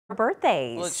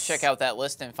Birthdays. Let's check out that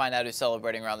list and find out who's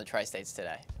celebrating around the Tri-States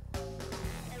today.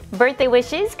 Birthday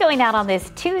wishes going out on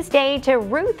this Tuesday to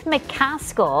Ruth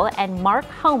McCaskill and Mark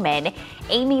Homan.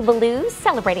 Amy Ballou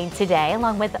celebrating today,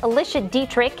 along with Alicia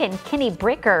Dietrich and Kenny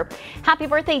Bricker. Happy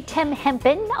birthday, Tim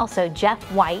Hempen, also Jeff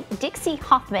White, Dixie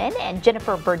Hoffman, and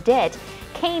Jennifer Burdett.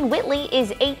 Kane Whitley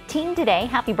is 18 today.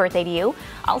 Happy birthday to you.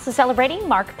 Also celebrating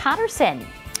Mark Patterson.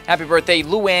 Happy birthday,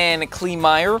 Luann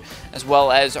Kleemeyer, as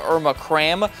well as Irma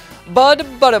Cram. Bud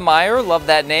Budemeyer, love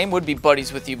that name, would be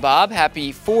buddies with you, Bob.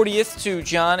 Happy 40th to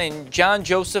John and John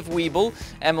Joseph Weeble,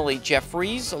 Emily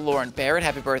Jeffries, Lauren Barrett.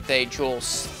 Happy birthday, Joel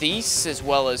Thies, as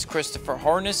well as Christopher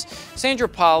Harness, Sandra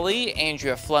Polly,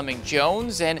 Andrea Fleming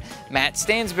Jones, and Matt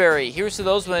Stansberry. Here's to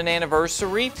those with an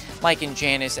anniversary. Mike and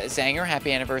Janice Zanger,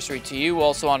 happy anniversary to you.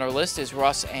 Also on our list is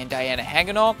Russ and Diana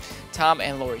Haganaw, Tom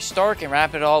and Lori Stark, and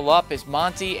wrap it all up is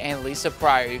Monty and Lisa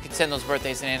Pryor. You can send those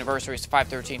birthdays and anniversaries to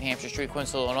 513 Hampshire Street,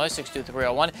 Quincy, Illinois,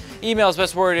 62301. Email is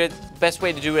best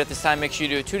way to do it at this time. Make sure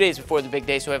you do it 2 days before the big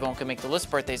day so everyone can make the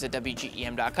list. Birthdays at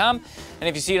WGEM.com. And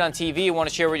if you see it on TV and want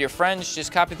to share with your friends,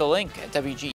 just copy the link at WGEM.